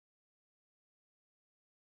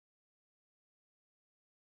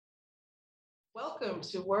Welcome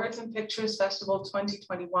to Words and Pictures Festival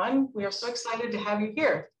 2021. We are so excited to have you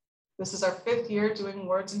here. This is our 5th year doing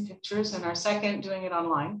Words and Pictures and our 2nd doing it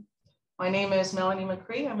online. My name is Melanie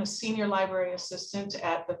McCree. I'm a Senior Library Assistant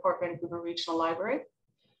at the Port Vancouver Regional Library.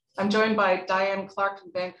 I'm joined by Diane Clark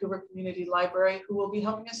from Vancouver Community Library, who will be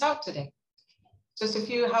helping us out today. Just a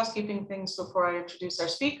few housekeeping things before I introduce our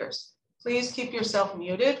speakers. Please keep yourself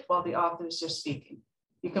muted while the authors are speaking.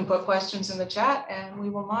 You can put questions in the chat and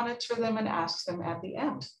we will monitor them and ask them at the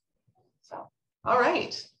end. So, all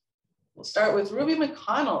right. We'll start with Ruby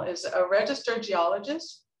McConnell, is a registered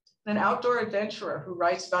geologist and an outdoor adventurer who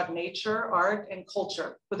writes about nature, art, and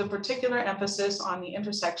culture with a particular emphasis on the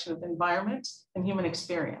intersection of environment and human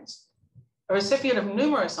experience. A recipient of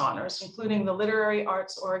numerous honors, including the Literary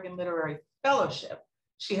Arts Oregon Literary Fellowship,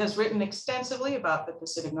 she has written extensively about the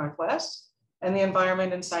Pacific Northwest and the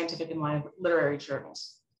environment in scientific and literary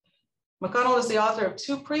journals. McConnell is the author of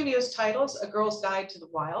 2 previous titles, A Girl's Guide to the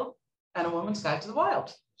Wild and A Woman's Guide to the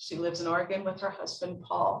Wild. She lives in Oregon with her husband,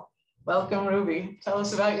 Paul. Welcome, Ruby. Tell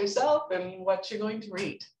us about yourself and what you're going to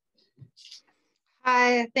read.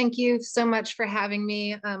 Hi, thank you so much for having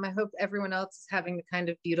me. I hope everyone else is having the kind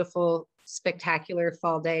of beautiful, spectacular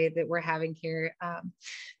fall day that we're having here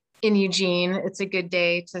in Eugene. It's a good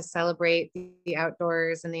day to celebrate the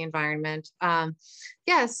outdoors and the environment.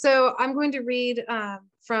 So I'm going to read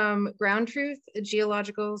from Ground Truth, A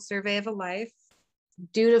Geological Survey of a Life,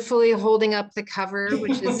 dutifully holding up the cover,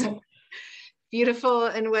 which is beautiful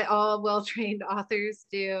and what all well-trained authors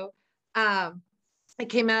do. It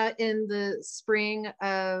came out in the spring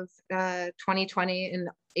of 2020 in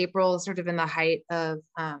April, sort of in the height of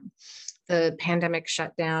the pandemic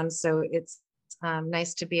shutdown. So it's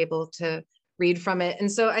nice to be able to read from it.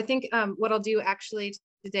 And so I think what I'll do actually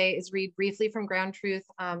today is read briefly from Ground Truth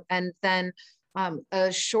and then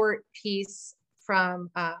a short piece from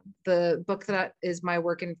the book that is my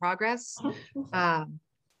work in progress.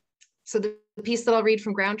 So the piece that I'll read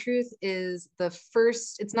from Ground Truth is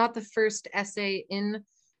it's not the first essay in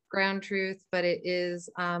Ground Truth, but it is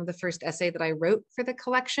the first essay that I wrote for the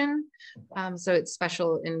collection. So it's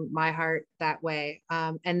special in my heart that way.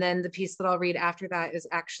 And then the piece that I'll read after that is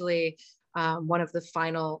actually one of the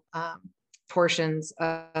final portions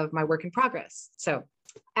of my work in progress. So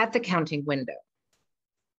at the counting window.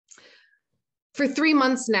 For 3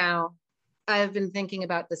 months now, I've been thinking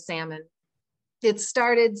about the salmon. It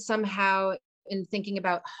started somehow in thinking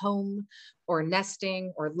about home or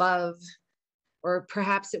nesting or love, or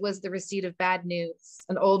perhaps it was the receipt of bad news,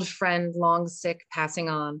 an old friend long sick passing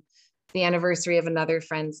on, the anniversary of another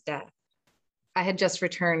friend's death. I had just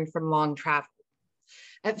returned from long travel.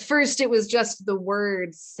 At first, it was just the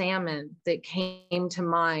word salmon that came to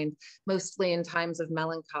mind, mostly in times of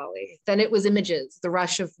melancholy. Then it was images, the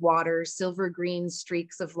rush of water, silver green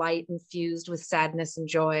streaks of light infused with sadness and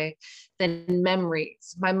joy. Then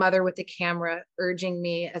memories, my mother with the camera urging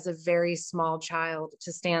me as a very small child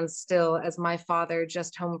to stand still as my father,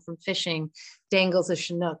 just home from fishing, dangles a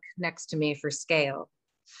Chinook next to me for scale.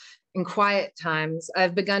 In quiet times,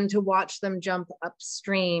 I've begun to watch them jump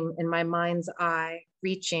upstream in my mind's eye,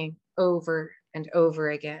 reaching over and over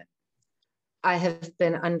again. I have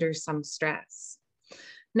been under some stress.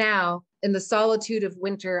 Now, in the solitude of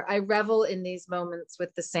winter, I revel in these moments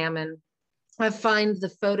with the salmon. I find the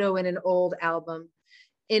photo in an old album.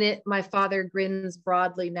 In it, my father grins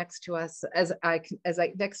broadly next to us as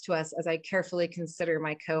I carefully consider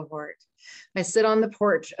my cohort. I sit on the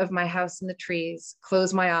porch of my house in the trees,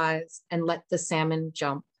 close my eyes, and let the salmon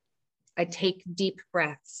jump. I take deep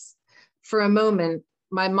breaths. For a moment,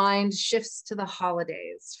 my mind shifts to the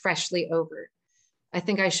holidays, freshly over. I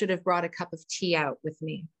think I should have brought a cup of tea out with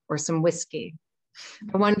me, or some whiskey.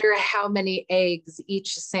 I wonder how many eggs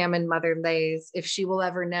each salmon mother lays, if she will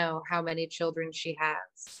ever know how many children she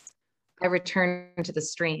has. I return to the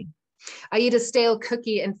stream. I eat a stale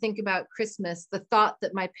cookie and think about Christmas. The thought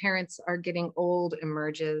that my parents are getting old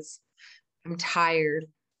emerges. I'm tired.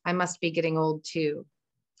 I must be getting old too.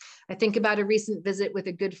 I think about a recent visit with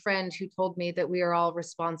a good friend who told me that we are all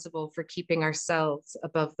responsible for keeping ourselves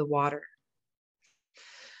above the water.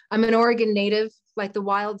 I'm an Oregon native. Like the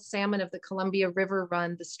wild salmon of the Columbia River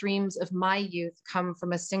run, the streams of my youth come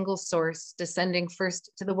from a single source, descending first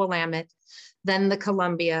to the Willamette, then the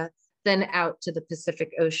Columbia, then out to the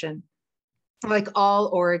Pacific Ocean. Like all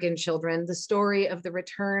Oregon children, the story of the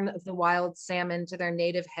return of the wild salmon to their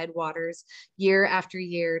native headwaters year after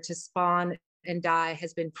year to spawn and die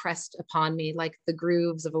has been pressed upon me like the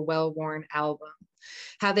grooves of a well-worn album.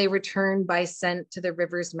 How they return by scent to the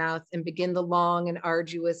river's mouth and begin the long and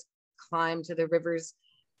arduous climb to the river's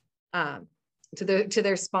to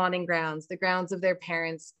their spawning grounds, the grounds of their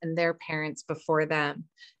parents and their parents before them.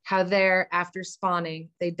 How there, after spawning,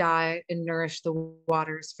 they die and nourish the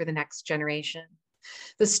waters for the next generation.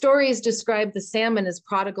 The stories describe the salmon as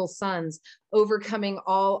prodigal sons, overcoming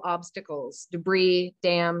all obstacles, debris,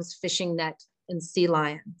 dams, fishing net, and sea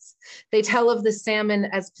lions. They tell of the salmon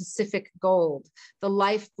as Pacific gold, the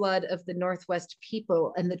lifeblood of the Northwest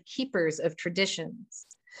people and the keepers of traditions.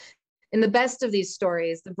 In the best of these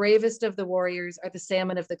stories, the bravest of the warriors are the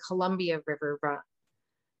salmon of the Columbia River run,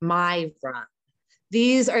 my run.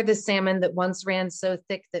 These are the salmon that once ran so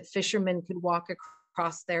thick that fishermen could walk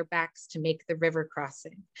across their backs to make the river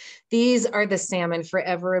crossing. These are the salmon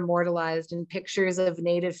forever immortalized in pictures of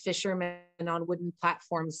native fishermen on wooden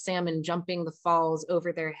platforms, salmon jumping the falls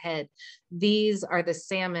over their head. These are the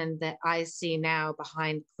salmon that I see now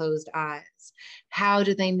behind closed eyes. How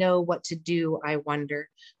do they know what to do, I wonder?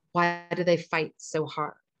 Why do they fight so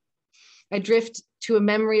hard? I drift to a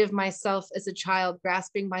memory of myself as a child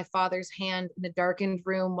grasping my father's hand in a darkened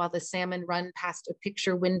room while the salmon run past a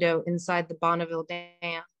picture window inside the Bonneville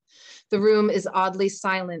Dam. The room is oddly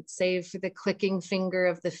silent, save for the clicking finger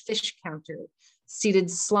of the fish counter, seated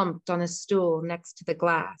slumped on a stool next to the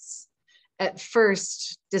glass. At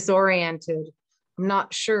first, disoriented, I'm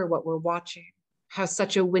not sure what we're watching, how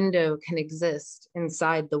such a window can exist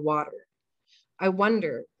inside the water. I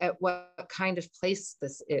wonder at what kind of place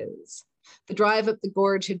this is. The drive up the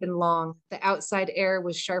gorge had been long. The outside air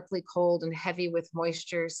was sharply cold and heavy with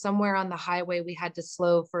moisture. Somewhere on the highway, we had to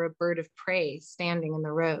slow for a bird of prey standing in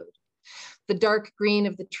the road. The dark green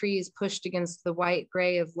of the trees pushed against the white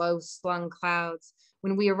gray of low-slung clouds.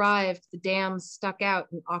 When we arrived, the dam stuck out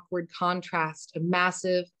in awkward contrast, a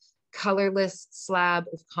massive, colorless slab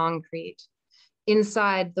of concrete.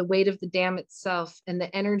 Inside, the weight of the dam itself and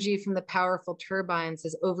the energy from the powerful turbines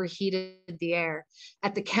has overheated the air.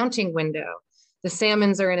 At the counting window, the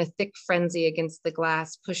salmons are in a thick frenzy against the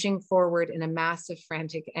glass, pushing forward in a massive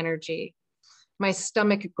frantic energy. My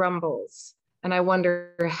stomach grumbles, and I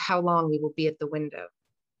wonder how long we will be at the window.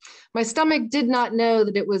 My stomach did not know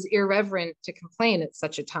that it was irreverent to complain at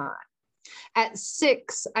such a time. At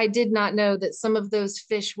 6, I did not know that some of those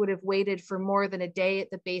fish would have waited for more than a day at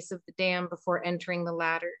the base of the dam before entering the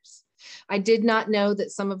ladders. I did not know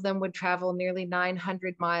that some of them would travel nearly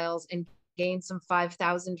 900 miles and gain some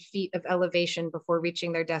 5,000 feet of elevation before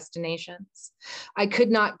reaching their destinations. I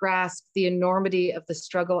could not grasp the enormity of the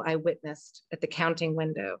struggle I witnessed at the counting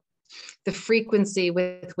window, the frequency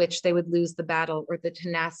with which they would lose the battle or the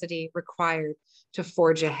tenacity required to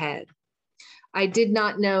forge ahead. I did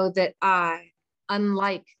not know that I,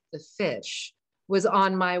 unlike the fish, was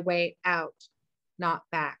on my way out, not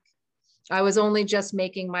back. I was only just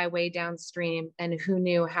making my way downstream, and who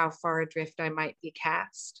knew how far adrift I might be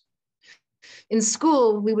cast. In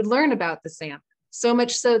school, we would learn about the salmon, so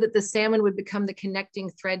much so that the salmon would become the connecting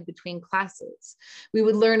thread between classes. We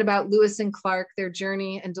would learn about Lewis and Clark, their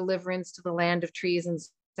journey and deliverance to the land of trees and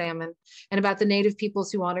salmon, and about the native peoples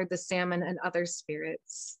who honored the salmon and other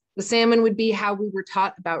spirits. The salmon would be how we were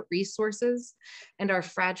taught about resources and our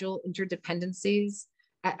fragile interdependencies.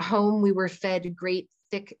 At home, we were fed great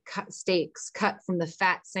thick steaks cut from the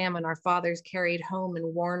fat salmon our fathers carried home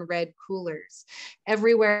in worn red coolers.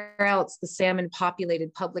 Everywhere else, the salmon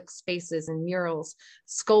populated public spaces and murals,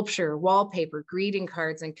 sculpture, wallpaper, greeting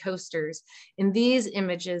cards, and coasters. In these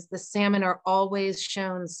images, the salmon are always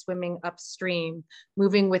shown swimming upstream,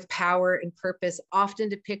 moving with power and purpose, often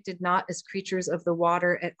depicted not as creatures of the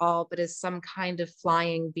water at all, but as some kind of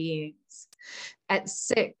flying beings. At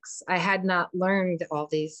 6, I had not learned all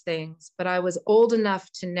these things, but I was old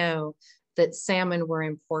enough to know that salmon were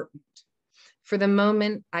important. For the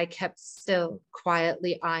moment, I kept still,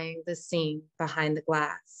 quietly eyeing the scene behind the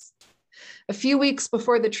glass. A few weeks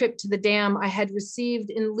before the trip to the dam, I had received,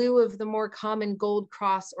 in lieu of the more common gold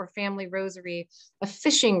cross or family rosary, a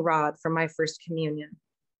fishing rod for my first communion.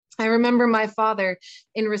 I remember my father,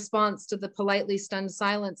 in response to the politely stunned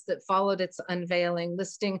silence that followed its unveiling,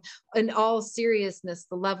 listing in all seriousness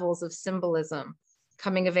the levels of symbolism: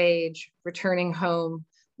 coming of age, returning home,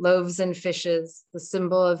 loaves and fishes, the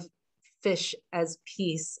symbol of fish as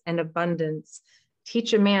peace and abundance.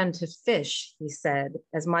 Teach a man to fish, he said,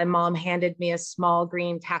 as my mom handed me a small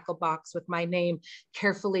green tackle box with my name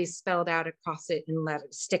carefully spelled out across it in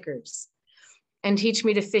stickers. And teach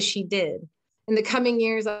me to fish he did. In the coming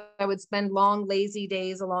years, I would spend long, lazy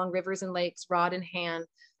days along rivers and lakes, rod in hand,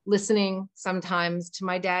 listening sometimes to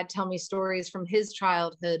my dad tell me stories from his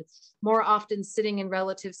childhood, more often sitting in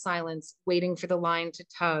relative silence, waiting for the line to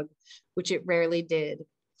tug, which it rarely did.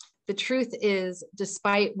 The truth is,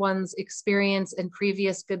 despite one's experience and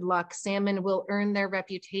previous good luck, salmon will earn their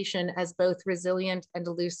reputation as both resilient and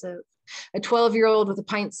elusive. A 12-year-old with a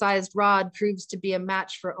pint-sized rod proves to be a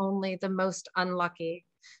match for only the most unlucky.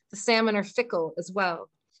 The salmon are fickle as well.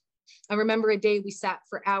 I remember a day we sat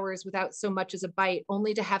for hours without so much as a bite,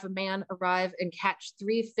 only to have a man arrive and catch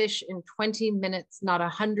 3 fish in 20 minutes, not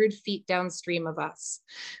 100 feet downstream of us.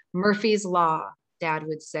 Murphy's Law, Dad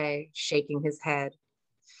would say, shaking his head.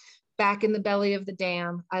 Back in the belly of the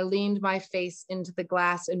dam, I leaned my face into the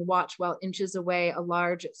glass and watched while inches away a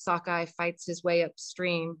large sockeye fights his way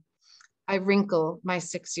upstream. I wrinkle my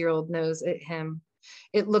 6-year-old nose at him.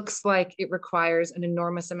 It looks like it requires an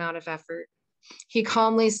enormous amount of effort. He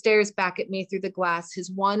calmly stares back at me through the glass,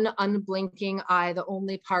 his one unblinking eye, the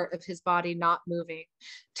only part of his body not moving.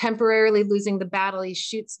 Temporarily losing the battle, he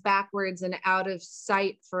shoots backwards and out of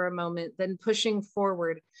sight for a moment, then pushing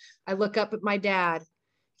forward. I look up at my dad.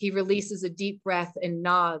 He releases a deep breath and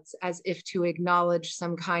nods as if to acknowledge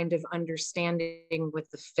some kind of understanding with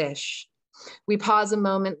the fish. We pause a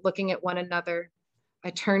moment looking at one another.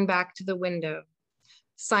 I turn back to the window.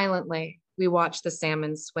 Silently, we watch the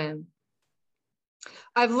salmon swim.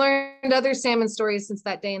 I've learned other salmon stories since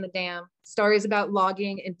that day in the dam. Stories about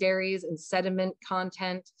logging and dairies and sediment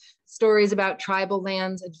content, stories about tribal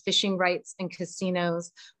lands and fishing rights and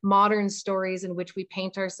casinos, modern stories in which we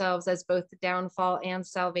paint ourselves as both the downfall and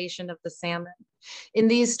salvation of the salmon. In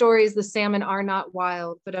these stories, the salmon are not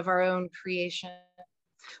wild, but of our own creation.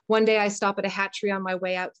 One day I stop at a hatchery on my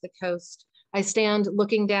way out to the coast. I stand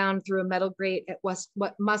looking down through a metal grate at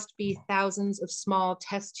what must be thousands of small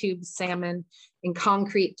test tube salmon in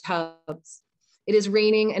concrete tubs. It is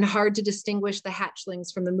raining and hard to distinguish the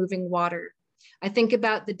hatchlings from the moving water. I think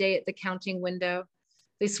about the day at the counting window.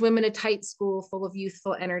 They swim in a tight school full of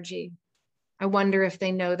youthful energy. I wonder if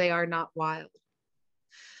they know they are not wild.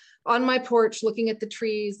 On my porch, looking at the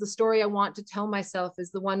trees, the story I want to tell myself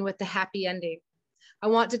is the one with the happy ending. I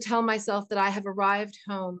want to tell myself that I have arrived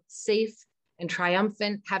home safe and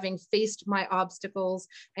triumphant, having faced my obstacles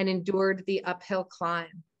and endured the uphill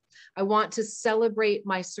climb. I want to celebrate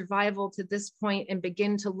my survival to this point and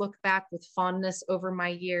begin to look back with fondness over my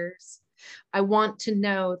years. I want to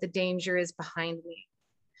know the danger is behind me.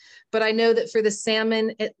 But I know that for the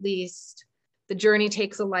salmon, at least, the journey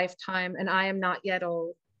takes a lifetime and I am not yet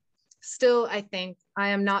old. Still, I think I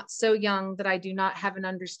am not so young that I do not have an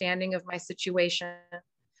understanding of my situation.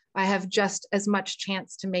 I have just as much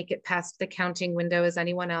chance to make it past the counting window as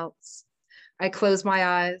anyone else. I close my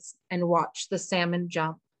eyes and watch the salmon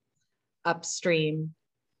jump upstream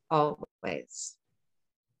always.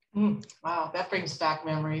 Wow, that brings back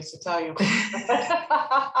memories, to tell you.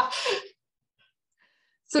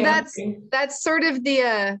 So that's sort of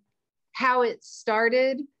the how it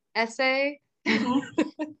started essay.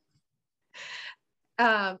 Mm-hmm.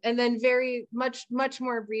 And then very much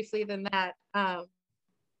more briefly than that,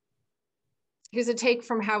 here's a take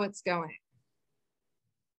from how it's going.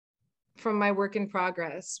 From my work in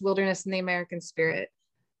progress, Wilderness and the American Spirit,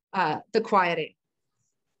 the quieting.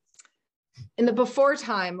 In the before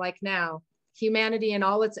time, like now, humanity and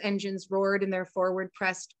all its engines roared in their forward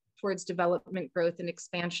press towards development, growth, and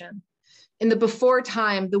expansion. In the before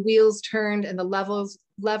time, the wheels turned and the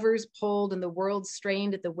levers pulled and the world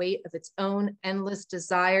strained at the weight of its own endless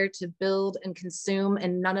desire to build and consume,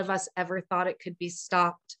 and none of us ever thought it could be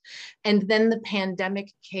stopped. And then the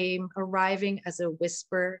pandemic came, arriving as a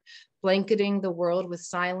whisper, blanketing the world with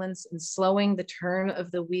silence and slowing the turn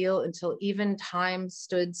of the wheel until even time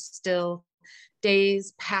stood still,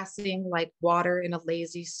 days passing like water in a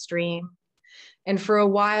lazy stream. And for a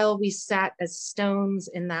while, we sat as stones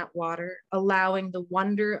in that water, allowing the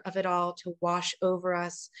wonder of it all to wash over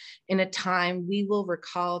us in a time we will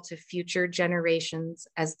recall to future generations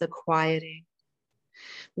as the quieting.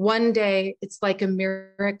 One day, it's like a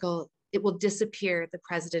miracle. It will disappear, the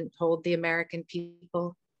president told the American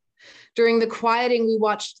people. During the quieting, we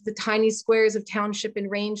watched the tiny squares of township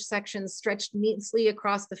and range sections stretched neatly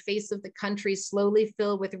across the face of the country slowly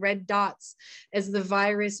fill with red dots as the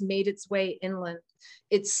virus made its way inland.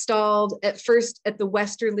 It stalled at first at the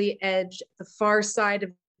westerly edge, the far side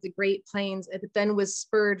of the Great Plains, and then was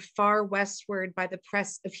spurred far westward by the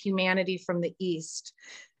press of humanity from the east.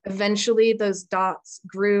 Eventually, those dots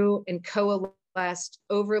grew and coalesced,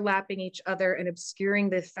 overlapping each other and obscuring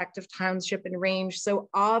the effect of township and range, so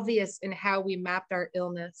obvious in how we mapped our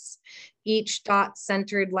illness. Each dot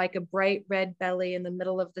centered like a bright red belly in the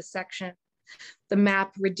middle of the section. The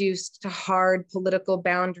map reduced to hard political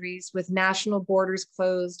boundaries with national borders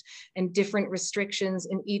closed and different restrictions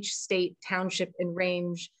in each state, township, and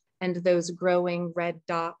range, and those growing red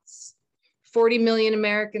dots. 40 million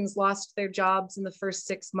Americans lost their jobs in the first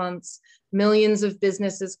 6 months. Millions of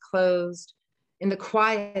businesses closed. In the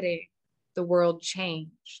quieting, the world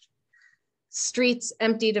changed. Streets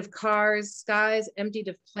emptied of cars, skies emptied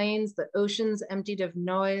of planes, the oceans emptied of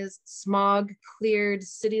noise, smog cleared,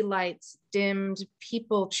 city lights dimmed,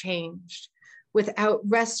 people changed. Without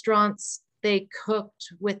restaurants, they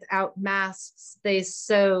cooked. Without masks, they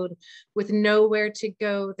sewed. With nowhere to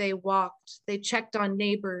go, they walked. They checked on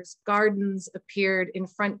neighbors. Gardens appeared in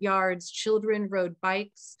front yards. Children rode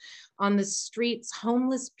bikes. On the streets,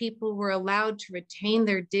 homeless people were allowed to retain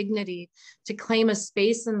their dignity, to claim a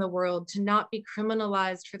space in the world, to not be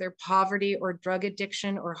criminalized for their poverty or drug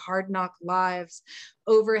addiction or hard knock lives.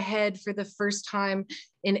 Overhead, for the first time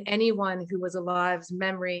in anyone who was alive's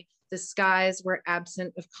memory, the skies were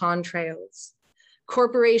absent of contrails.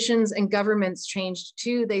 Corporations and governments changed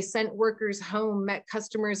too. They sent workers home, met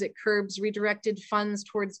customers at curbs, redirected funds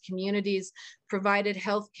towards communities, provided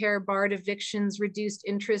healthcare, barred evictions, reduced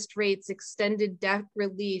interest rates, extended debt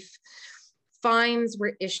relief. Fines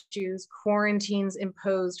were issued, quarantines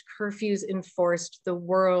imposed, curfews enforced. The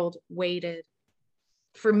world waited.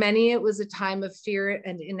 For many, it was a time of fear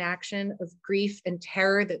and inaction, of grief and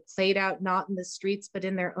terror that played out not in the streets, but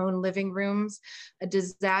in their own living rooms, a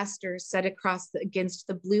disaster set against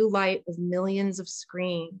the blue light of millions of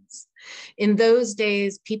screens. In those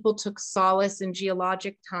days, people took solace in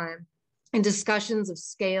geologic time, in discussions of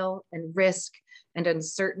scale and risk and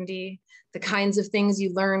uncertainty, the kinds of things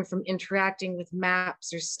you learn from interacting with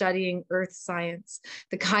maps or studying earth science,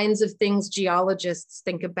 the kinds of things geologists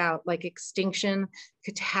think about, like extinction,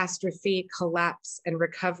 catastrophe, collapse, and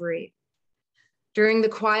recovery. During the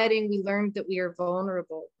quieting, we learned that we are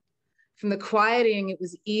vulnerable. From the quieting, it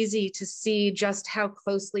was easy to see just how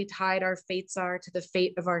closely tied our fates are to the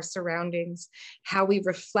fate of our surroundings, how we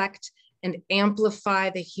reflect and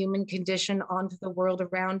amplify the human condition onto the world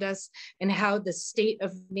around us, and how the state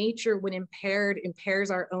of nature, when impaired,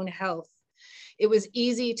 impairs our own health. It was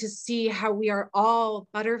easy to see how we are all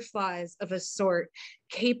butterflies of a sort,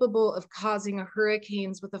 capable of causing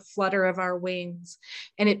hurricanes with a flutter of our wings.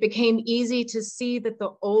 And it became easy to see that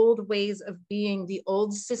the old ways of being, the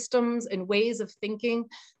old systems and ways of thinking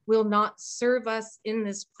will not serve us in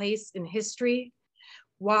this place in history.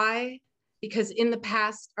 Why? Because in the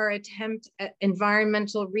past, our attempt at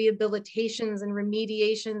environmental rehabilitations and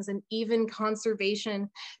remediations and even conservation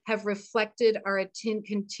have reflected our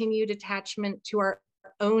continued attachment to our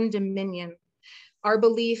own dominion, our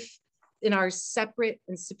belief in our separate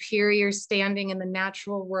and superior standing in the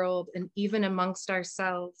natural world and even amongst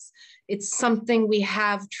ourselves. It's something we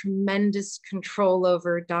have tremendous control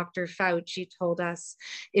over, Dr. Fauci told us.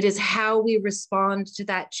 It is how we respond to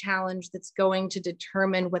that challenge that's going to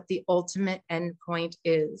determine what the ultimate endpoint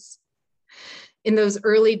is. In those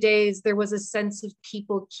early days, there was a sense of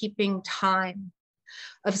people keeping time,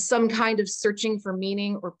 of some kind of searching for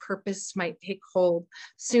meaning or purpose might take hold.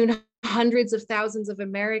 Soon, hundreds of thousands of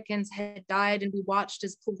Americans had died, and we watched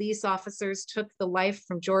as police officers took the life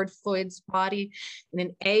from George Floyd's body in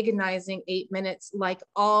an agonizing 8 minutes, like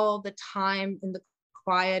all the time in the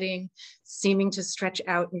quieting, seeming to stretch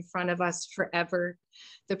out in front of us forever.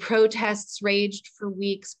 The protests raged for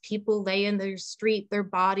weeks. People lay in their street, their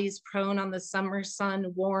bodies prone on the summer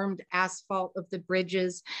sun, warmed asphalt of the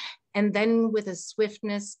bridges. And then with a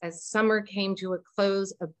swiftness, as summer came to a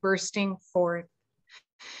close, a bursting forth.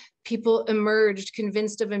 People emerged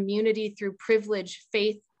convinced of immunity through privilege,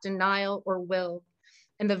 faith, denial, or will.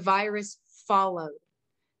 And the virus followed,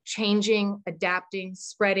 changing, adapting,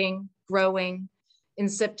 spreading, growing. In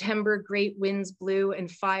September, great winds blew and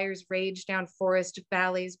fires raged down forest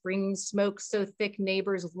valleys, bringing smoke so thick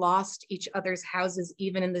neighbors lost each other's houses,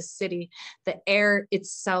 even in the city. The air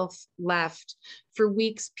itself left. For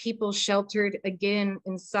weeks, people sheltered again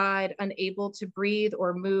inside, unable to breathe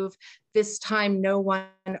or move. This time, no one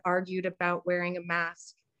argued about wearing a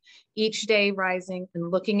mask. Each day rising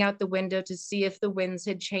and looking out the window to see if the winds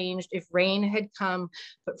had changed, if rain had come,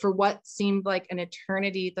 but for what seemed like an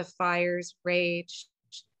eternity, the fires raged.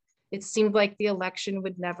 It seemed like the election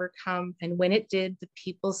would never come, and when it did, the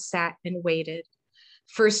people sat and waited.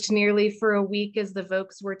 First nearly for a week as the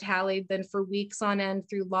votes were tallied, then for weeks on end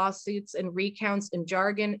through lawsuits and recounts and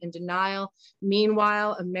jargon and denial.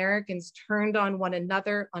 Meanwhile, Americans turned on one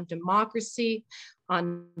another, on democracy,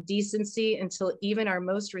 on decency, until even our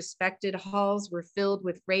most respected halls were filled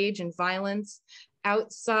with rage and violence.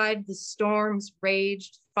 Outside, the storms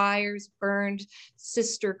raged, fires burned,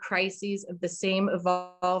 sister crises of the same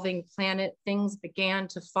evolving planet. Things began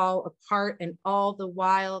to fall apart, and all the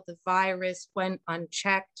while the virus went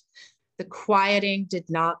unchecked. The quieting did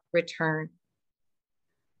not return.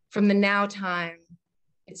 From the now time,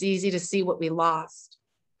 it's easy to see what we lost.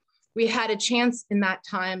 We had a chance in that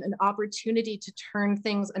time, an opportunity to turn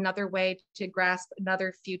things another way, to grasp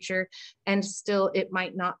another future, and still it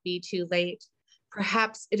might not be too late.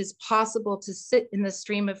 Perhaps it is possible to sit in the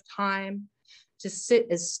stream of time, to sit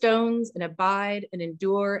as stones and abide and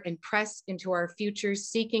endure and press into our future,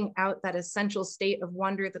 seeking out that essential state of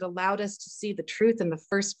wonder that allowed us to see the truth in the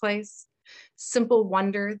first place. Simple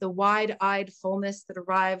wonder, the wide-eyed fullness that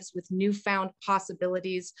arrives with newfound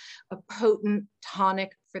possibilities, a potent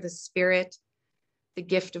tonic for the spirit, the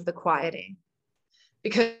gift of the quieting.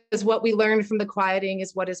 Because what we learn from the quieting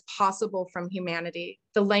is what is possible from humanity,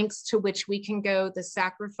 the lengths to which we can go, the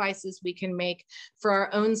sacrifices we can make for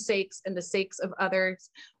our own sakes and the sakes of others.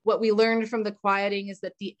 What we learned from the quieting is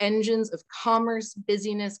that the engines of commerce,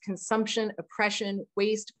 busyness, consumption, oppression,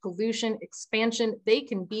 waste, pollution, expansion, they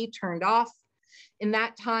can be turned off. In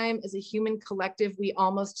that time, as a human collective, we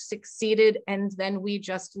almost succeeded, and then we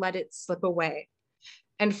just let it slip away.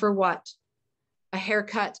 And for what? A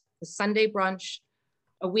haircut, a Sunday brunch,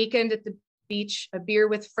 a weekend at the beach, a beer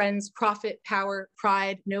with friends, profit, power,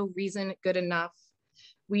 pride, no reason good enough.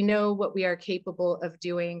 We know what we are capable of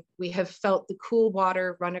doing. We have felt the cool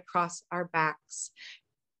water run across our backs,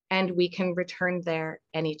 and we can return there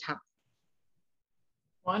anytime.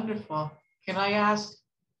 Wonderful. Can I ask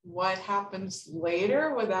what happens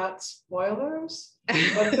later without spoilers?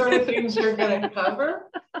 What sort of things you're going to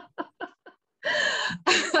cover?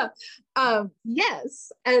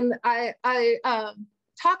 Yes, and I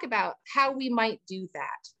talk about how we might do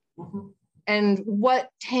that, and what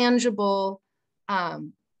tangible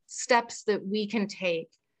steps that we can take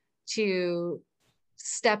to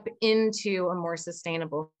step into a more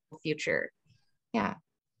sustainable future. Yeah.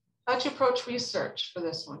 How'd you approach research for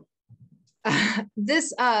this one?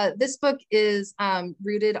 This book is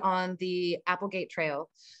rooted on the Applegate Trail,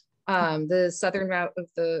 the southern route of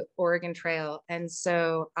the Oregon Trail. And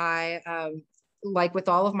so I, like with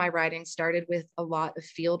all of my writing, started with a lot of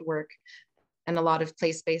field work and a lot of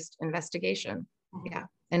place-based investigation. Yeah,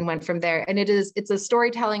 and went from there. And it's a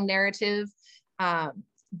storytelling narrative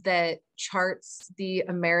that charts the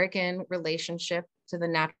American relationship to the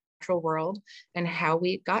natural world and how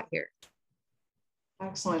we got here.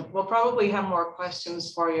 Excellent. We'll probably have more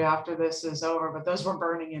questions for you after this is over, but those were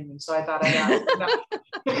burning in me, so I thought I'd ask.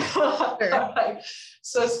 Sure. All right.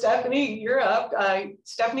 So Stephanie, you're up.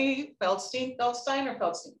 Stephanie Feldstein or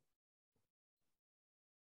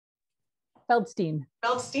Feldstein?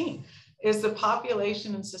 Feldstein is the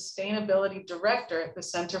Population and Sustainability Director at the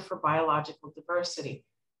Center for Biological Diversity,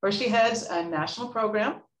 where she heads a national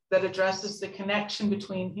program that addresses the connection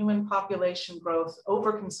between human population growth,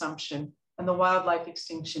 overconsumption, and the wildlife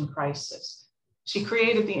extinction crisis. She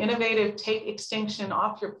created the innovative Take Extinction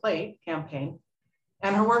Off Your Plate campaign,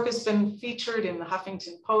 and her work has been featured in the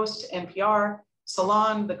Huffington Post, NPR,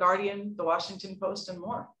 Salon, The Guardian, The Washington Post, and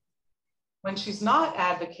more. When she's not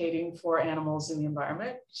advocating for animals in the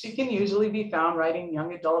environment, she can usually be found writing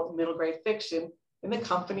young adult middle grade fiction in the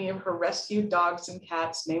company of her rescued dogs and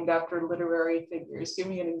cats named after literary figures. Give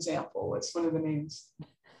me an example. What's one of the names?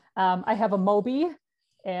 I have a Moby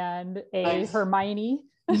and a Nice. Hermione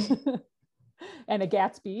and a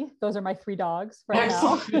Gatsby. Those are my 3 dogs right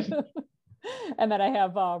Excellent. now. And then I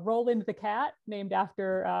have Roland the cat, named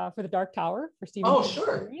after for the Dark Tower for Stephen King's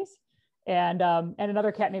series. And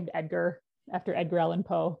another cat named Edgar, after Edgar Allan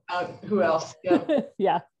Poe. Who else? Yeah.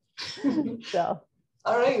 Yeah. So.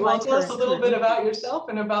 All right. Well, tell us a little bit about yourself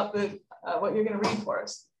and about the what you're going to read for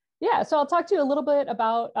us. Yeah. So I'll talk to you a little bit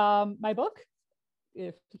about my book,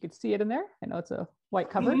 if you could see it in there. I know it's a white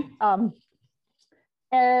cover.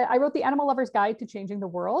 I wrote The Animal Lover's Guide to Changing the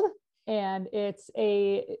World. And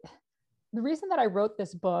the reason that I wrote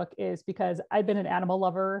this book is because I've been an animal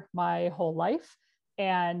lover my whole life.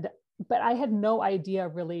 But I had no idea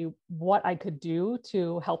really what I could do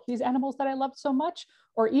to help these animals that I loved so much,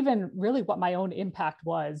 or even really what my own impact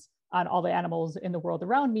was on all the animals in the world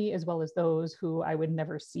around me, as well as those who I would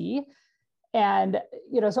never see. And,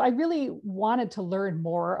 so I really wanted to learn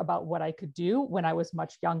more about what I could do when I was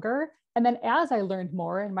much younger. And then as I learned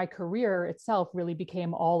more, and my career itself really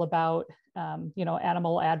became all about,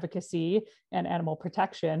 animal advocacy and animal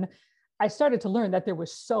protection, I started to learn that there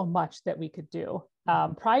was so much that we could do.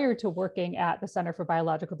 Prior to working at the Center for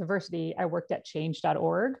Biological Diversity, I worked at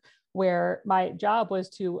change.org, where my job was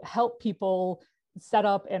to help people set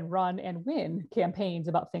up and run and win campaigns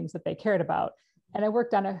about things that they cared about. And I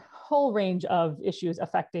worked on a whole range of issues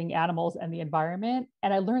affecting animals and the environment.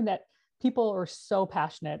 And I learned that people are so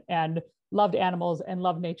passionate and loved animals and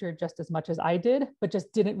loved nature just as much as I did, but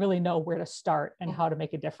just didn't really know where to start and how to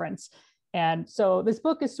make a difference. And so this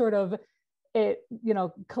book is sort of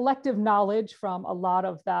collective knowledge from a lot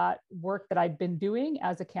of that work that I'd been doing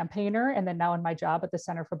as a campaigner, and then now in my job at the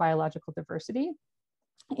Center for Biological Diversity.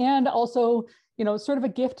 And also, sort of a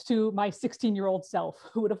gift to my 16-year-old self,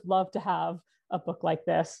 who would have loved to have a book like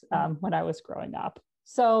this when I was growing up.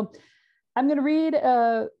 So I'm going to read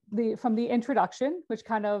from the introduction, which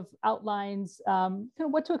kind of outlines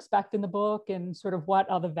what to expect in the book and sort of what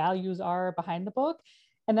all the values are behind the book.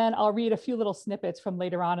 And then I'll read a few little snippets from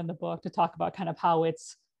later on in the book to talk about kind of how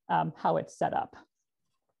it's set up.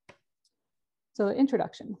 So the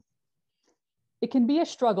introduction. It can be a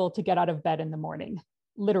struggle to get out of bed in the morning,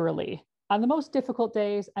 literally. On the most difficult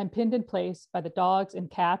days, I'm pinned in place by the dogs and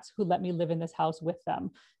cats who let me live in this house with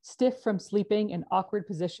them, stiff from sleeping in awkward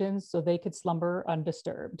positions so they could slumber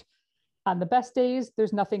undisturbed. On the best days,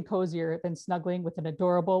 there's nothing cozier than snuggling with an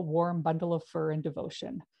adorable, warm bundle of fur and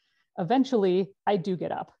devotion. Eventually, I do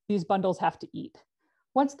get up. These bundles have to eat.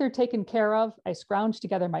 Once they're taken care of, I scrounge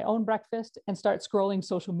together my own breakfast and start scrolling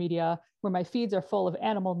social media, where my feeds are full of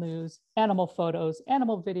animal news, animal photos,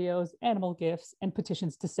 animal videos, animal GIFs, and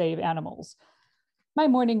petitions to save animals. My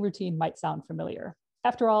morning routine might sound familiar.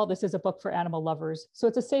 After all, this is a book for animal lovers, so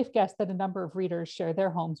it's a safe guess that a number of readers share their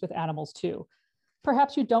homes with animals too.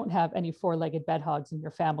 Perhaps you don't have any four-legged bedhogs in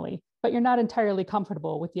your family, but you're not entirely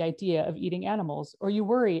comfortable with the idea of eating animals, or you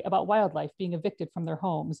worry about wildlife being evicted from their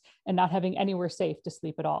homes and not having anywhere safe to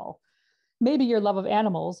sleep at all. Maybe your love of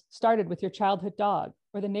animals started with your childhood dog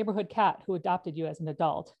or the neighborhood cat who adopted you as an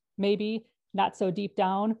adult. Maybe, not so deep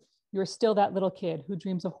down, you're still that little kid who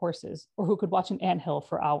dreams of horses or who could watch an anthill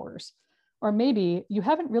for hours. Or maybe you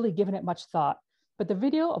haven't really given it much thought, but the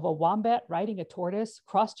video of a wombat riding a tortoise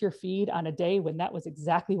crossed your feed on a day when that was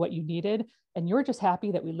exactly what you needed, and you're just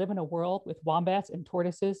happy that we live in a world with wombats and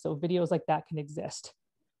tortoises so videos like that can exist.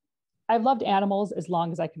 I've loved animals as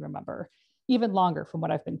long as I can remember, even longer from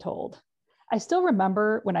what I've been told. I still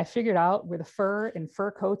remember when I figured out where the fur and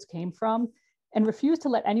fur coats came from and refused to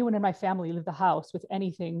let anyone in my family leave the house with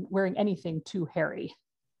wearing anything too hairy.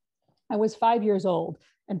 I was 5 years old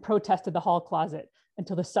and protested the hall closet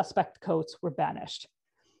until the suspect coats were banished.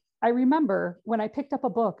 I remember when I picked up a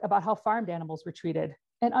book about how farmed animals were treated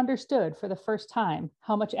and understood for the first time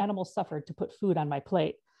how much animals suffered to put food on my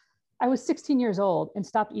plate. I was 16 years old and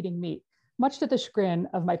stopped eating meat, much to the chagrin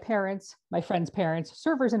of my parents, my friends' parents,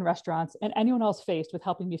 servers in restaurants, and anyone else faced with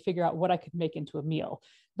helping me figure out what I could make into a meal.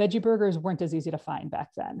 Veggie burgers weren't as easy to find back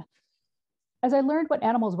then. As I learned what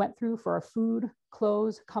animals went through for our food,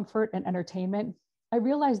 clothes, comfort, and entertainment, I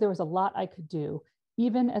realized there was a lot I could do,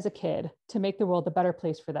 even as a kid, to make the world a better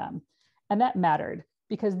place for them. And that mattered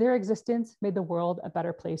because their existence made the world a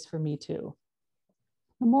better place for me too.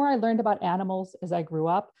 The more I learned about animals as I grew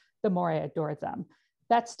up, the more I adored them.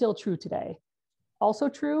 That's still true today. Also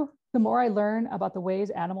true, the more I learn about the ways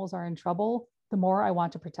animals are in trouble, the more I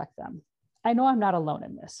want to protect them. I know I'm not alone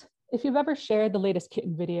in this. If you've ever shared the latest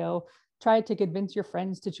kitten video, tried to convince your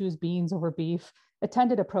friends to choose beans over beef,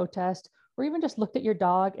 attended a protest, or even just looked at your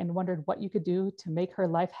dog and wondered what you could do to make her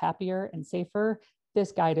life happier and safer,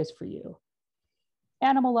 this guide is for you.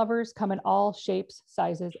 Animal lovers come in all shapes,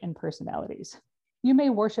 sizes, and personalities. You may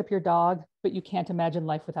worship your dog, but you can't imagine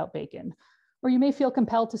life without bacon. Or you may feel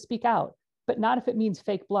compelled to speak out, but not if it means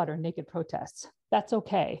fake blood or naked protests. That's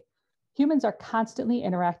okay. Humans are constantly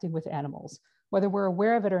interacting with animals, whether we're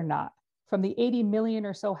aware of it or not. From the 80 million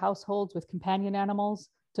or so households with companion animals,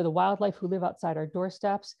 to the wildlife who live outside our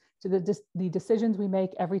doorsteps, to the decisions we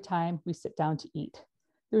make every time we sit down to eat.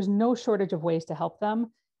 There's no shortage of ways to help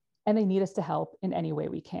them, and they need us to help in any way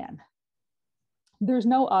we can. There's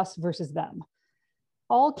no us versus them.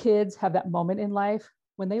 All kids have that moment in life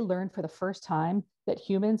when they learn for the first time that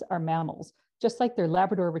humans are mammals, just like their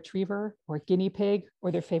Labrador retriever or guinea pig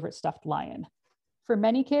or their favorite stuffed lion. For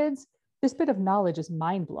many kids, this bit of knowledge is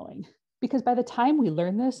mind-blowing because by the time we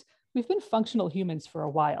learn this, we've been functional humans for a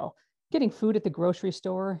while, getting food at the grocery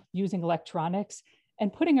store, using electronics,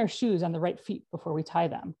 and putting our shoes on the right feet before we tie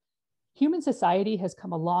them. Human society has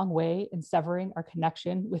come a long way in severing our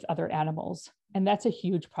connection with other animals, and that's a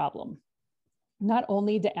huge problem. Not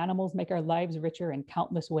only do animals make our lives richer in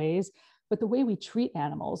countless ways, but the way we treat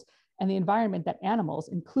animals and the environment that animals,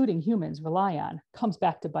 including humans, rely on comes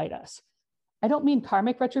back to bite us. I don't mean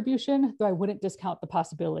karmic retribution, though I wouldn't discount the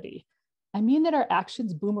possibility. I mean that our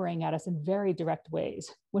actions boomerang at us in very direct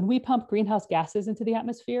ways. When we pump greenhouse gases into the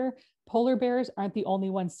atmosphere, polar bears aren't the only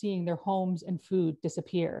ones seeing their homes and food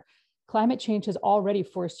disappear. Climate change has already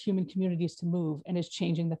forced human communities to move and is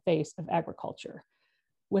changing the face of agriculture.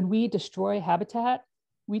 When we destroy habitat,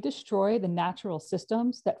 we destroy the natural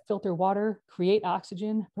systems that filter water, create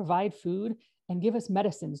oxygen, provide food, and give us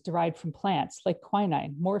medicines derived from plants like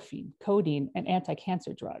quinine, morphine, codeine, and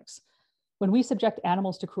anti-cancer drugs. When we subject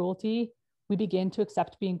animals to cruelty, we begin to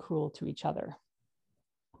accept being cruel to each other.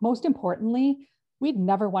 Most importantly, we'd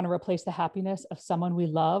never want to replace the happiness of someone we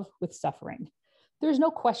love with suffering. There's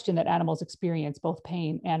no question that animals experience both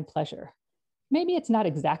pain and pleasure. Maybe it's not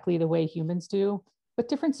exactly the way humans do, but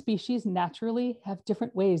different species naturally have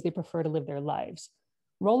different ways they prefer to live their lives.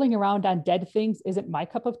 Rolling around on dead things isn't my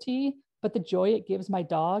cup of tea, but the joy it gives my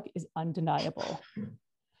dog is undeniable.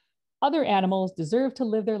 Other animals deserve to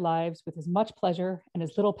live their lives with as much pleasure and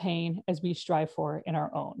as little pain as we strive for in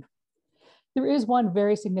our own. There is one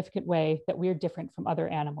very significant way that we are different from other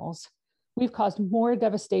animals. We've caused more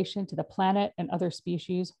devastation to the planet and other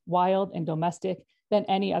species, wild and domestic, than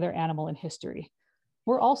any other animal in history.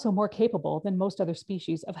 We're also more capable than most other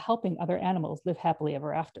species of helping other animals live happily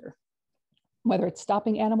ever after, whether it's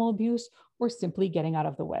stopping animal abuse or simply getting out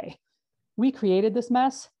of the way. We created this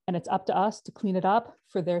mess, and it's up to us to clean it up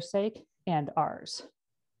for their sake and ours.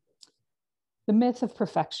 The myth of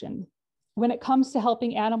perfection. When it comes to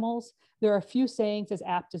helping animals, there are a few sayings as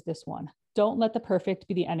apt as this one. Don't let the perfect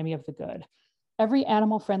be the enemy of the good. Every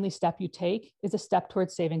animal-friendly step you take is a step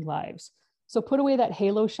towards saving lives. So put away that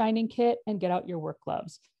halo shining kit and get out your work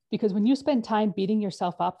gloves. Because when you spend time beating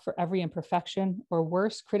yourself up for every imperfection, or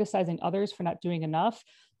worse, criticizing others for not doing enough,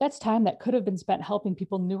 that's time that could have been spent helping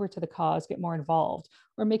people newer to the cause get more involved,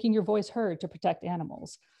 or making your voice heard to protect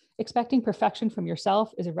animals. Expecting perfection from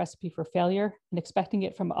yourself is a recipe for failure, and expecting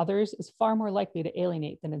it from others is far more likely to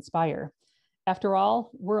alienate than inspire. After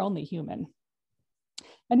all, we're only human.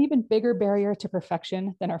 An even bigger barrier to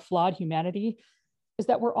perfection than our flawed humanity is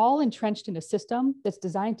that we're all entrenched in a system that's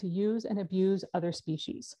designed to use and abuse other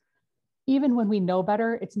species. Even when we know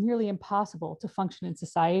better, it's nearly impossible to function in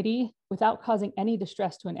society without causing any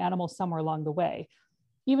distress to an animal somewhere along the way.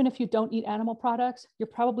 Even if you don't eat animal products, you're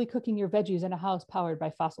probably cooking your veggies in a house powered by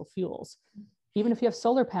fossil fuels. Even if you have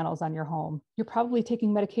solar panels on your home, you're probably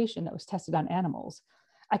taking medication that was tested on animals.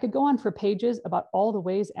 I could go on for pages about all the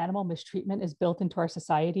ways animal mistreatment is built into our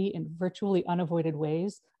society in virtually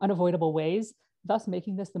unavoidable ways, thus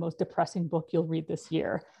making this the most depressing book you'll read this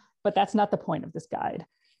year. But that's not the point of this guide.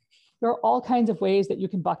 There are all kinds of ways that you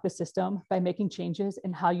can buck the system by making changes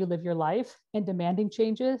in how you live your life and demanding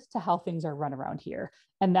changes to how things are run around here.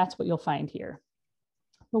 And that's what you'll find here.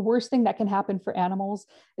 The worst thing that can happen for animals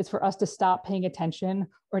is for us to stop paying attention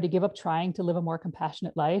or to give up trying to live a more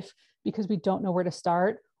compassionate life because we don't know where to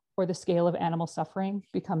start, or the scale of animal suffering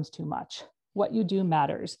becomes too much. What you do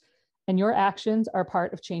matters, and your actions are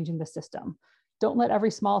part of changing the system. Don't let every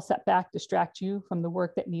small setback distract you from the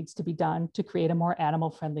work that needs to be done to create a more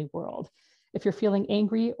animal-friendly world. If you're feeling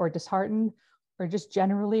angry or disheartened, or just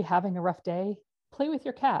generally having a rough day, play with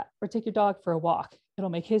your cat or take your dog for a walk. It'll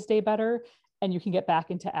make his day better, and you can get back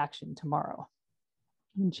into action tomorrow.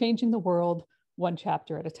 And changing the world one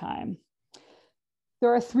chapter at a time.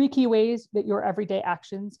 There are 3 key ways that your everyday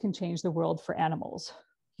actions can change the world for animals.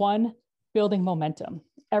 1, building momentum.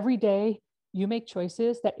 Every day, you make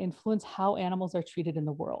choices that influence how animals are treated in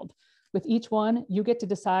the world. With each one, you get to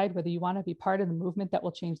decide whether you want to be part of the movement that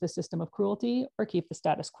will change the system of cruelty or keep the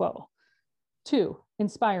status quo. 2,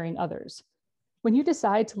 inspiring others. When you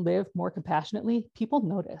decide to live more compassionately, people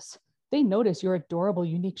notice. They notice your adorable,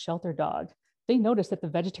 unique shelter dog. They notice that the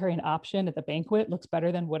vegetarian option at the banquet looks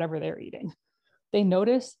better than whatever they're eating. They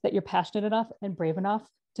notice that you're passionate enough and brave enough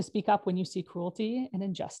to speak up when you see cruelty and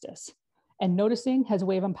injustice. And noticing has a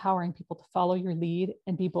way of empowering people to follow your lead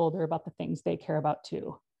and be bolder about the things they care about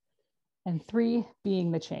too. And 3,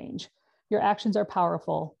 being the change. Your actions are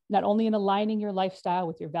powerful, not only in aligning your lifestyle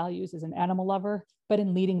with your values as an animal lover, but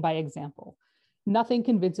in leading by example. Nothing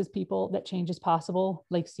convinces people that change is possible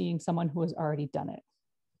like seeing someone who has already done it.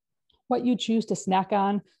 What you choose to snack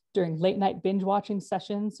on during late night binge watching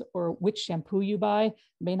sessions or which shampoo you buy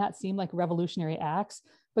may not seem like revolutionary acts,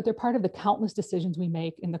 but they're part of the countless decisions we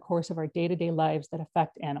make in the course of our day-to-day lives that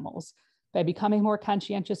affect animals. By becoming more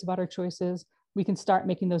conscientious about our choices, we can start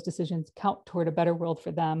making those decisions count toward a better world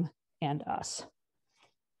for them and us.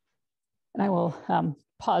 And I will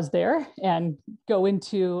pause there and go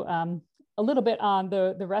into a little bit on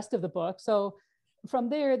the rest of the book. So from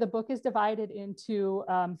there, the book is divided into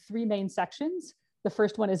 3 main sections. The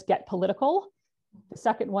first one is Get Political. The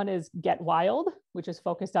second one is Get Wild, which is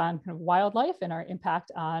focused on kind of wildlife and our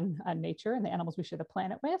impact on nature and the animals we share the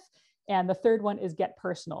planet with. And the third one is Get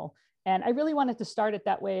Personal. And I really wanted to start it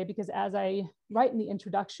that way because as I write in the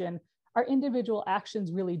introduction, our individual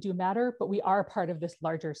actions really do matter, but we are part of this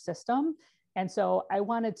larger system. And so I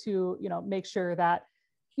wanted to, make sure that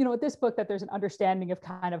with this book, that there's an understanding of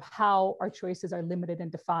kind of how our choices are limited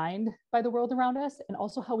and defined by the world around us, and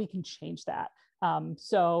also how we can change that.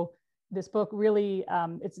 So this book really,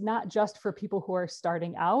 it's not just for people who are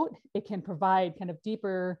starting out. It can provide kind of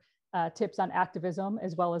deeper tips on activism,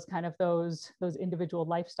 as well as kind of those individual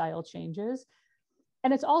lifestyle changes.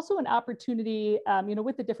 And it's also an opportunity,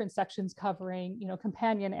 with the different sections covering,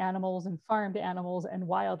 companion animals and farmed animals and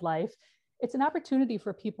wildlife. It's an opportunity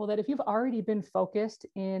for people that if you've already been focused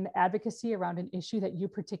in advocacy around an issue that you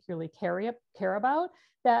particularly care about,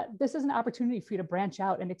 that this is an opportunity for you to branch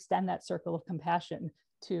out and extend that circle of compassion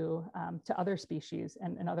to other species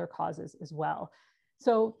and other causes as well.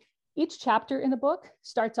 So each chapter in the book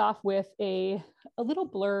starts off with a little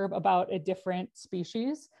blurb about a different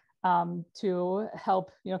species to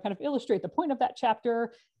help, kind of illustrate the point of that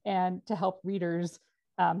chapter and to help readers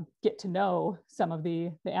get to know some of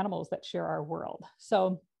the animals that share our world.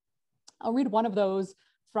 So I'll read one of those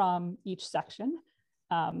from each section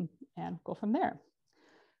and go from there.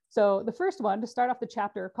 So the first one, to start off the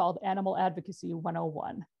chapter, called Animal Advocacy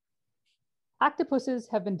 101. Octopuses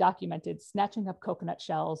have been documented snatching up coconut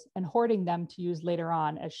shells and hoarding them to use later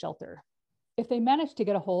on as shelter. If they manage to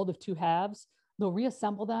get a hold of two halves, they'll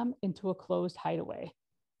reassemble them into a closed hideaway.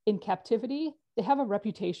 In captivity, they have a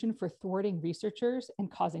reputation for thwarting researchers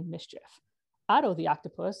and causing mischief. Otto the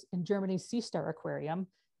octopus in Germany's Sea Star Aquarium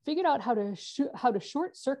figured out how to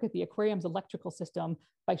short circuit the aquarium's electrical system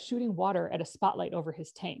by shooting water at a spotlight over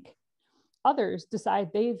his tank. Others decide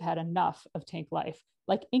they've had enough of tank life,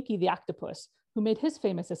 like Inky the octopus, who made his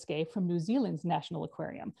famous escape from New Zealand's National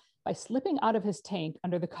Aquarium by slipping out of his tank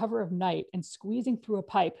under the cover of night and squeezing through a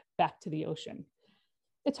pipe back to the ocean.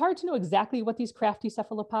 It's hard to know exactly what these crafty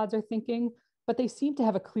cephalopods are thinking, but they seem to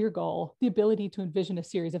have a clear goal, the ability to envision a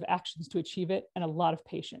series of actions to achieve it, and a lot of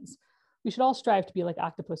patience. We should all strive to be like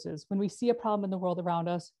octopuses. When we see a problem in the world around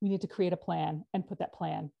us, we need to create a plan and put that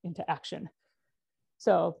plan into action.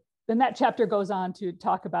 So then that chapter goes on to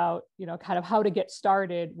talk about, kind of how to get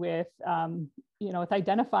started with, with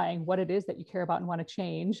identifying what it is that you care about and want to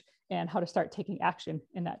change, and how to start taking action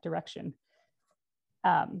in that direction.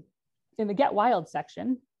 In the Get Wild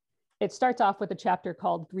section, it starts off with a chapter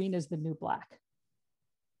called Green is the New Black.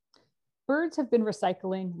 Birds have been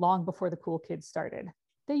recycling long before the cool kids started.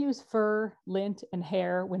 They use fur, lint, and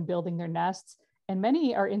hair when building their nests, and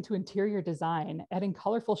many are into interior design, adding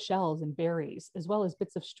colorful shells and berries, as well as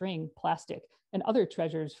bits of string, plastic, and other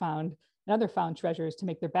found treasures to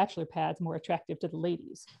make their bachelor pads more attractive to the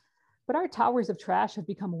ladies. But our towers of trash have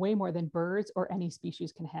become way more than birds or any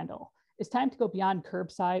species can handle. It's time to go beyond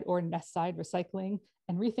curbside or nest side recycling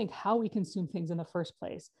and rethink how we consume things in the first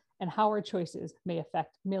place, and how our choices may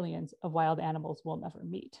affect millions of wild animals we'll never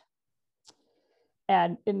meet.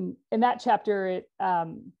 And in that chapter,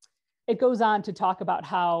 it goes on to talk about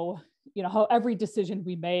how every decision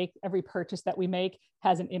we make, every purchase that we make,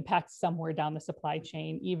 has an impact somewhere down the supply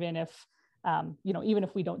chain, even if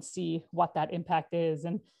we don't see what that impact is.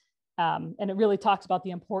 And it really talks about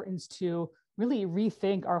the importance to really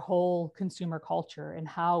rethink our whole consumer culture and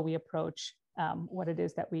how we approach what it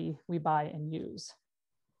is that we buy and use.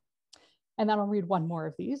 And then I'll read one more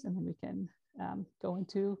of these, and then we can go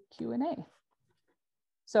into Q&A.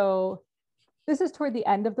 So this is toward the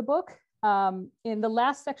end of the book. In the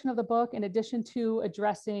last section of the book, in addition to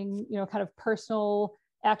addressing, kind of personal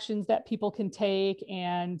actions that people can take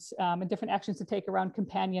and different actions to take around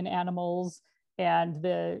companion animals and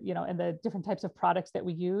the different types of products that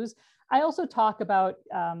we use, I also talk about,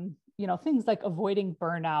 things like avoiding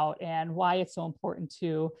burnout and why it's so important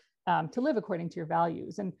to live according to your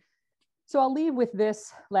values. And so I'll leave with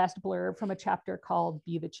this last blurb from a chapter called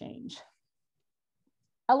Be the Change.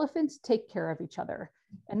 Elephants take care of each other,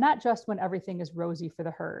 and not just when everything is rosy for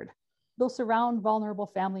the herd. They'll surround vulnerable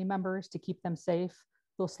family members to keep them safe.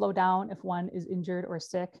 They'll slow down if one is injured or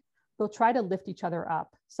sick. They'll try to lift each other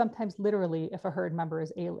up, sometimes literally if a herd member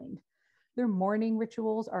is ailing. Their mourning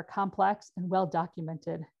rituals are complex and well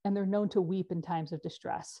documented, and they're known to weep in times of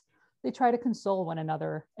distress. They try to console one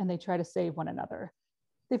another, and they try to save one another.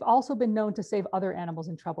 They've also been known to save other animals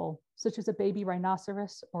in trouble, such as a baby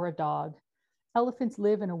rhinoceros or a dog. Elephants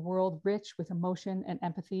live in a world rich with emotion and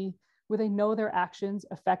empathy, where they know their actions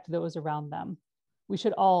affect those around them. We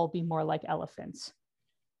should all be more like elephants.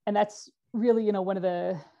 And that's really, one of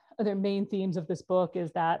the other main themes of this book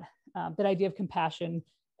is that idea of compassion.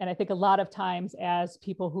 And I think a lot of times as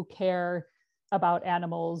people who care about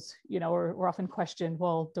animals, we're often questioned,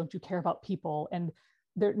 well, don't you care about people? And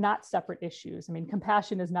they're not separate issues. I mean,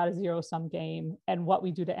 compassion is not a zero-sum game, and what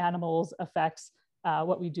we do to animals affects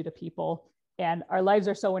what we do to people. And our lives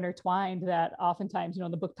are so intertwined that oftentimes,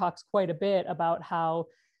 the book talks quite a bit about how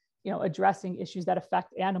addressing issues that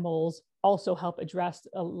affect animals also help address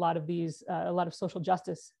a lot of these, a lot of social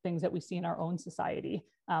justice things that we see in our own society,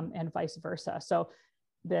 and vice versa. So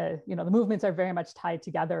the movements are very much tied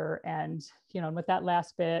together. And, and with that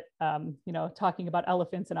last bit, talking about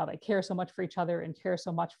elephants and how they care so much for each other and care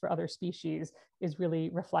so much for other species is really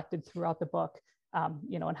reflected throughout the book,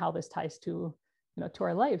 and how this ties to, to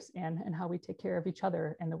our lives and how we take care of each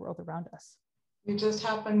other and the world around us. You just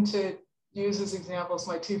happen to use as examples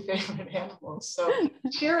my two favorite animals. So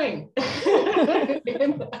cheering.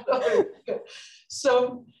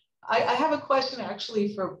 So I have a question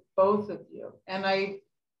actually for both of you. And I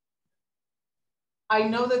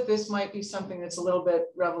know that this might be something that's a little bit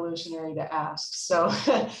revolutionary to ask. So,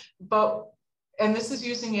 and this is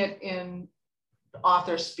using it in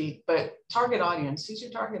author speak, but target audience. Who's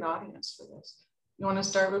your target audience for this? You want to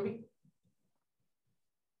start, Ruby?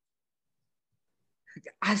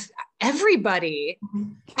 Everybody.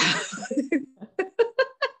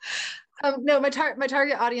 No, my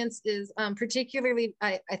target audience is particularly,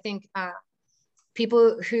 I think,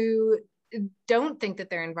 people who don't think that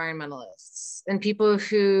they're environmentalists and people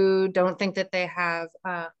who don't think that they have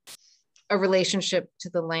a relationship to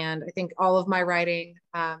the land. I think all of my writing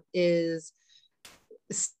is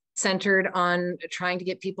centered on trying to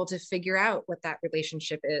get people to figure out what that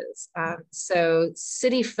relationship is. So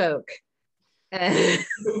city folk and,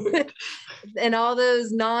 and all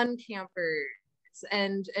those non-campers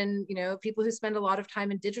and people who spend a lot of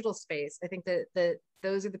time in digital space. I think that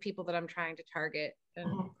those are the people that I'm trying to target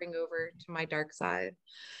and bring over to my dark side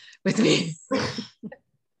with me.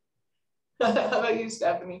 How about you,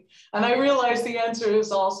 Stephanie? And I realize the answer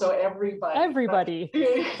is also everybody. Everybody.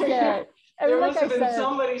 Yeah. There must have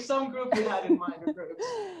been some group you had in mind, or groups.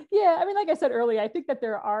 Yeah, I mean, like I said earlier, I think that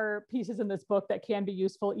there are pieces in this book that can be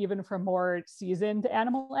useful even for more seasoned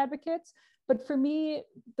animal advocates. But for me,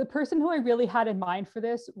 the person who I really had in mind for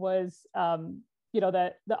this was,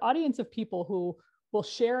 the audience of people who will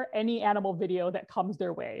share any animal video that comes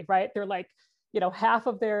their way, right? They're like, half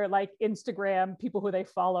of their Instagram people who they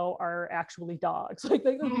follow are actually dogs. Like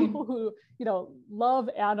those people who, love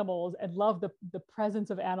animals and love the presence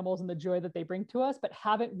of animals and the joy that they bring to us, but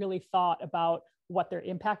haven't really thought about what their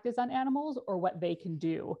impact is on animals or what they can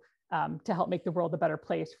do to help make the world a better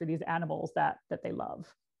place for these animals that they love.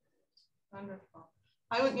 Wonderful.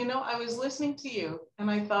 I was listening to you and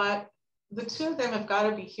I thought the two of them have got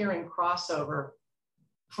to be hearing crossover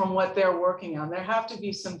from what they're working on. There have to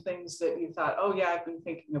be some things that you thought, oh yeah, I've been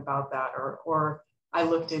thinking about that, or I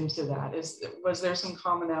looked into that. Was there some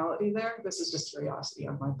commonality there? This is just curiosity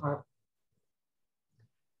on my part.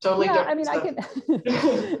 Totally yeah, different. I mean, I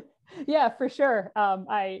can, yeah, for sure.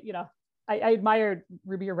 I admire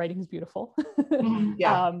Ruby, your writing is beautiful.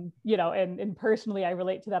 Yeah. And personally, I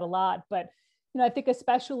relate to that a lot. But, I think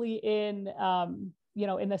especially in,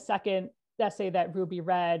 in the second essay that Ruby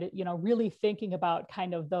read, really thinking about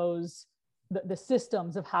kind of those, the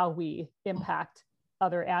systems of how we impact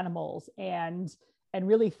other animals and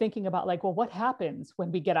really thinking about well, what happens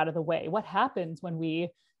when we get out of the way? What happens when we,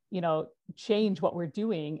 change what we're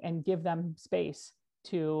doing and give them space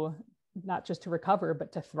to not just to recover,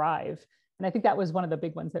 but to thrive. And I think that was one of the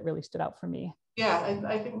big ones that really stood out for me. Yeah, and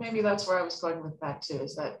I think maybe that's where I was going with that too,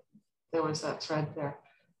 is that there was that thread there.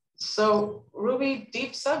 So Ruby,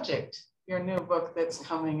 deep subject, your new book that's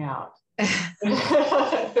coming out.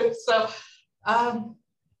 So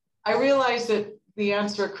I realized that the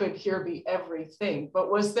answer could here be everything,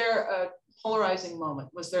 but was there a polarizing moment?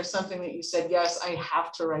 Was there something that you said, yes, I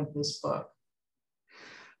have to write this book?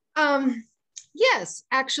 Yes,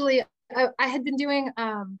 actually, I had been doing,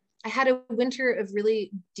 I had a winter of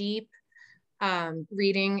really deep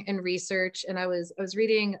reading and research, and I was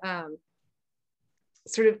reading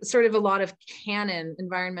sort of a lot of canon,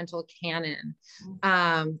 environmental canon,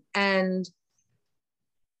 and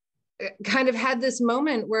kind of had this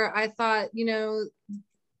moment where I thought,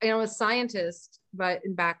 I'm a scientist, but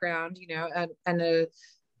in background, and I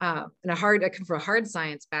come from a hard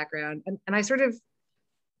science background, and I sort of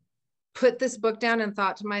put this book down and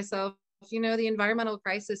thought to myself, the environmental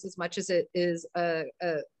crisis, as much as it is a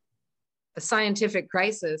scientific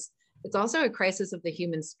crisis, it's also a crisis of the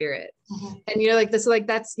human spirit. And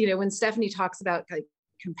that's when Stephanie talks about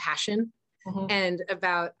compassion and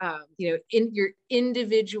about in your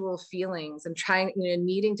individual feelings and trying,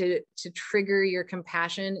 needing to trigger your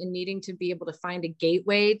compassion and needing to be able to find a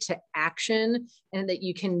gateway to action, and that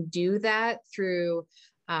you can do that through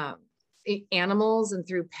animals and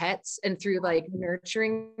through pets and through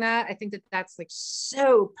nurturing that. I think that that's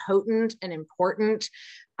so potent and important,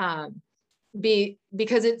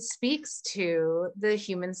 because it speaks to the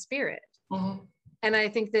human spirit. And I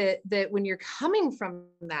think that when you're coming from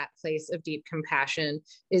that place of deep compassion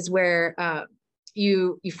is where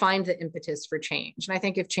you find the impetus for change. And I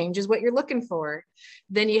think if change is what you're looking for,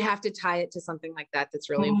 then you have to tie it to something like that that's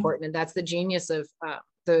really important. And that's the genius of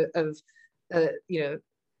you know,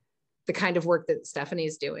 the kind of work that Stephanie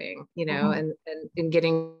is doing, you know, and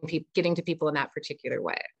getting to people in that particular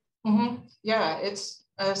way. Yeah, it's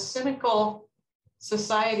a cynical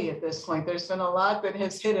society at this point. There's been a lot that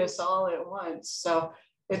has hit us all at once. So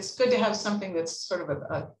it's good to have something that's sort of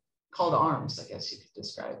a call to arms, I guess you could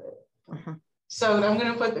describe it. So I'm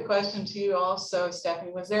going to put the question to you also,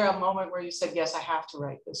 Stephanie. Was there a moment where you said, yes, I have to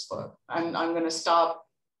write this book? I'm going to stop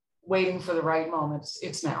waiting for the right moment.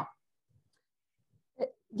 It's now.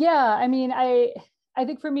 Yeah, I mean, I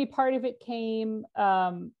think for me, part of it came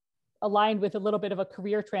aligned with a little bit of a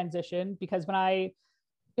career transition, because when I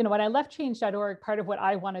left change.org, part of what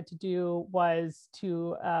I wanted to do was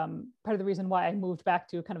to, part of the reason why I moved back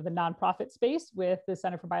to kind of the nonprofit space with the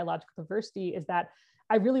Center for Biological Diversity is that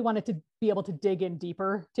I really wanted to be able to dig in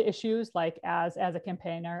deeper to issues, like as a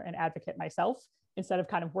campaigner and advocate myself, instead of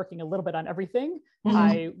kind of working a little bit on everything.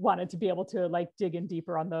 I wanted to be able to like dig in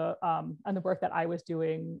deeper on the work that I was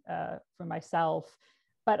doing for myself.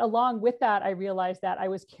 But along with that, I realized that I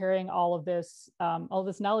was carrying all this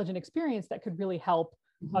knowledge and experience that could really help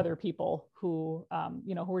other people who,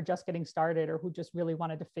 who were just getting started, or who just really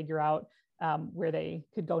wanted to figure out where they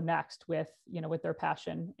could go next with their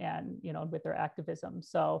passion and, with their activism.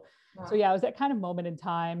 So yeah, it was that kind of moment in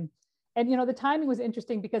time. And, the timing was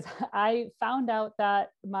interesting because I found out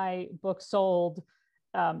that my book sold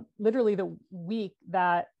literally the week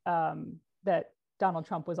that Donald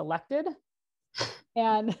Trump was elected.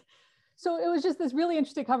 And so it was just this really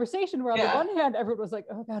interesting conversation where on the one hand, everyone was like,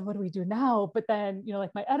 oh God, what do we do now? But then,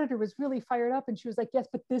 like my editor was really fired up and she was like, yes,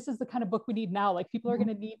 but this is the kind of book we need now. Like people are going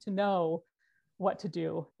to need to know what to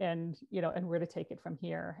do and, and where to take it from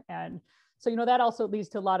here. And so, that also leads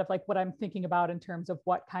to a lot of like what I'm thinking about in terms of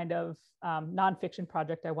what kind of nonfiction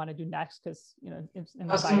project I want to do next. Because,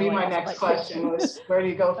 that's going to be my next question was, where do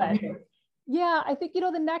you go from here? Yeah, I think,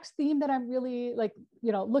 the next theme that I'm really like,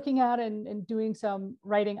 looking at and doing some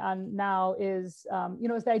writing on now is,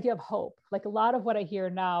 is the idea of hope. Like a lot of what I hear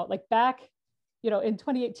now, like back, in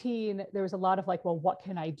 2018, there was a lot of like, well, what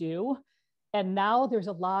can I do? And now there's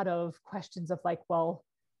a lot of questions of like, well,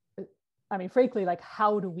 I mean, frankly, like,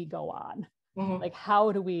 how do we go on? Like,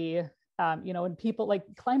 how do we, and people like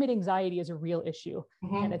climate anxiety is a real issue.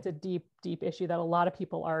 And it's a deep, deep issue that a lot of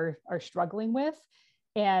people are struggling with.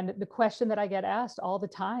 And the question that I get asked all the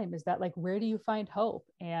time is that like, where do you find hope?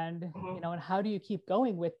 And, and how do you keep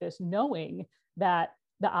going with this, knowing that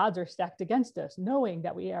the odds are stacked against us, knowing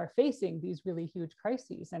that we are facing these really huge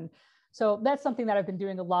crises? And so that's something that I've been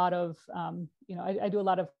doing a lot of, I do a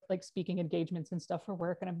lot of like speaking engagements and stuff for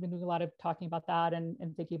work. And I've been doing a lot of talking about that and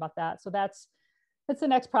thinking about that. So that's the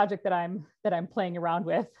next project that I'm playing around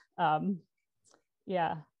with.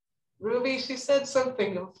 Yeah. Ruby, she said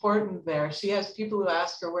something important there. She has people who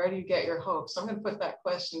ask her, where do you get your hope? So I'm going to put that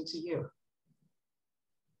question to you.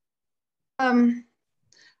 I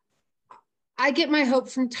get my hope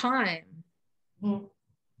from time.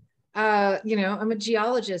 I'm a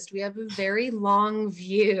geologist. We have a very long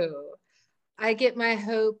view. I get my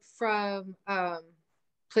hope from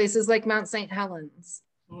places like Mount St. Helens,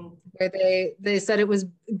 where they said it was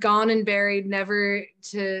gone and buried, never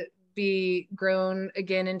to be grown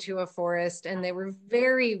again into a forest, and they were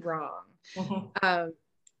very wrong.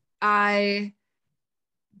 I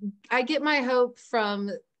get my hope from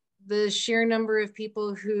the sheer number of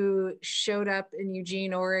people who showed up in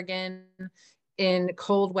Eugene, Oregon in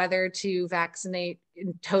cold weather to vaccinate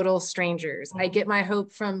total strangers. I get my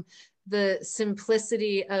hope from the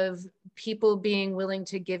simplicity of people being willing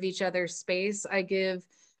to give each other space. I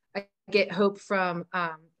get hope from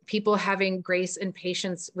people having grace and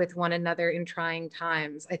patience with one another in trying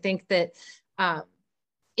times. I think that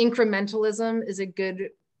incrementalism is a good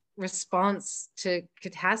response to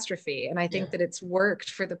catastrophe. And I think that it's worked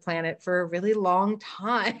for the planet for a really long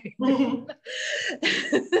time.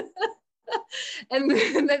 And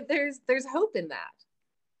that there's hope in that.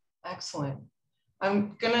 Excellent.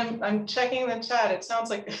 I'm checking the chat. It sounds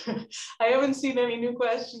like I haven't seen any new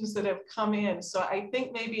questions that have come in. So I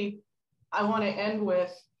think maybe I want to end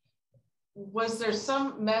with, was there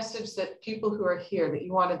some message that people who are here that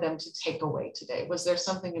you wanted them to take away today? Was there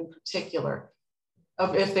something in particular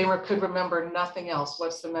of, if they could remember nothing else,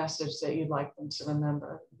 what's the message that you'd like them to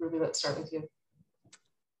remember? Ruby, let's start with you.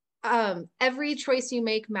 Every choice you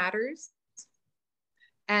make matters.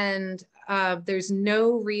 And there's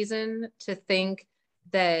no reason to think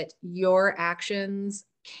that your actions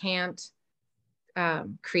can't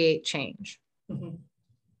create change. Mm-hmm.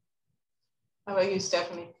 How about you,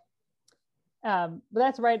 Stephanie? But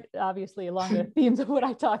that's right, obviously, along the themes of what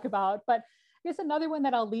I talk about. But I guess another one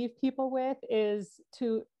that I'll leave people with is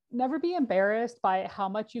to never be embarrassed by how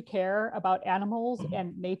much you care about animals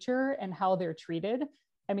and nature and how they're treated.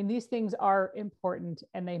 I mean, these things are important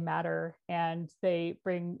and they matter, and they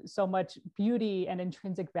bring so much beauty and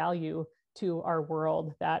intrinsic value to our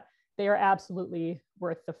world that they are absolutely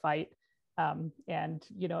worth the fight. And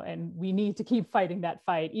we need to keep fighting that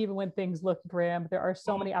fight, even when things look grim. There are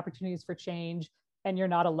so many opportunities for change, and you're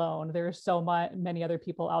not alone. There's so many other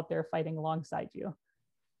people out there fighting alongside you.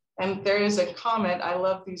 And there is a comment, I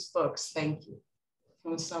love these books, thank you,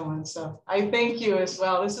 from someone. So I thank you as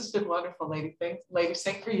well. This has been wonderful, ladies. Thank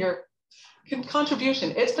you for your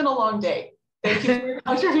contribution. It's been a long day. Thank you for your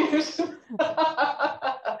contribution.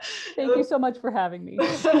 Thank you so much for having me.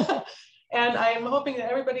 And I'm hoping that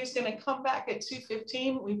everybody's going to come back at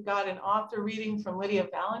 2:15. We've got an author reading from Lydia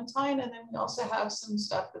Valentine, and then we also have some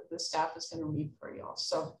stuff that the staff is going to read for y'all.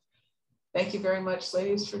 So thank you very much,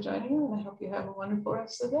 ladies, for joining, and I hope you have a wonderful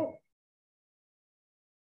rest of the day.